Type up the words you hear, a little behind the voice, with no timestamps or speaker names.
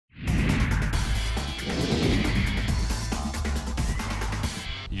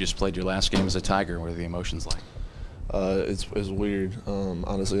just played your last game as a Tiger. What are the emotions like? It's weird.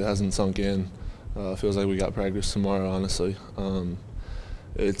 Honestly, it hasn't sunk in. Feels like we got practice tomorrow, honestly.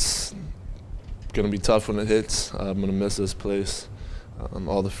 It's going to be tough when it hits. I'm going to miss this place.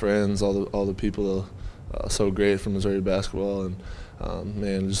 All the friends, all the people so great from Missouri basketball, and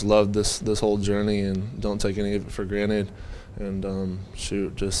man, just love this whole journey and don't take any of it for granted. And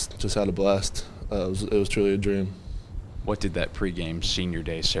shoot, just had a blast. It was truly a dream. What did that pregame senior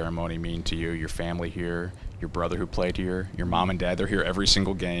day ceremony mean to you? Your family here, your brother who played here, your mom and dad, they're here every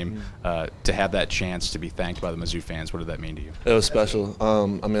single game. To have that chance to be thanked by the Mizzou fans, what did that mean to you? It was special.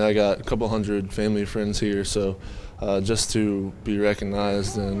 I mean, I got a couple hundred family friends here, so just to be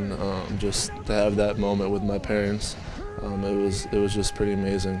recognized and just to have that moment with my parents, it was just pretty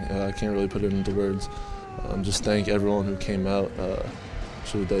amazing. I can't really put it into words. Just thank everyone who came out.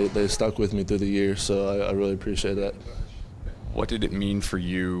 They stuck with me through the year, so I really appreciate that. What did it mean for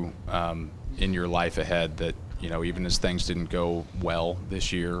you in your life ahead that, you know, even as things didn't go well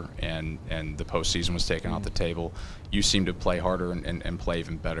this year and the postseason was taken off the table, you seemed to play harder and play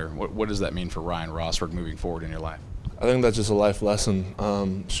even better? What does that mean for Ryan Rosburg moving forward in your life? I think that's just a life lesson.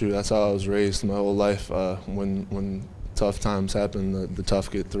 That's how I was raised my whole life. When tough times happen, the tough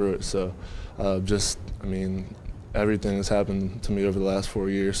get through it. So I mean, everything has happened to me over the last 4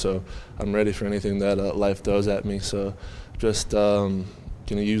 years, so I'm ready for anything that life throws at me. So just going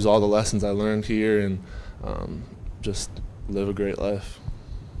to use all the lessons I learned here and just live a great life.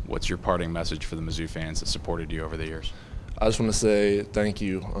 What's your parting message for the Mizzou fans that supported you over the years? I just want to say thank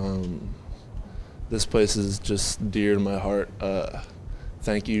you. This place is just dear to my heart.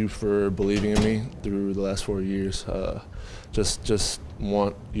 Thank you for believing in me through the last 4 years. Just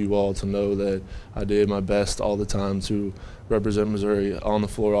want you all to know that I did my best all the time to represent Missouri on the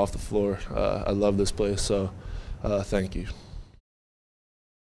floor, off the floor. I love this place, so thank you.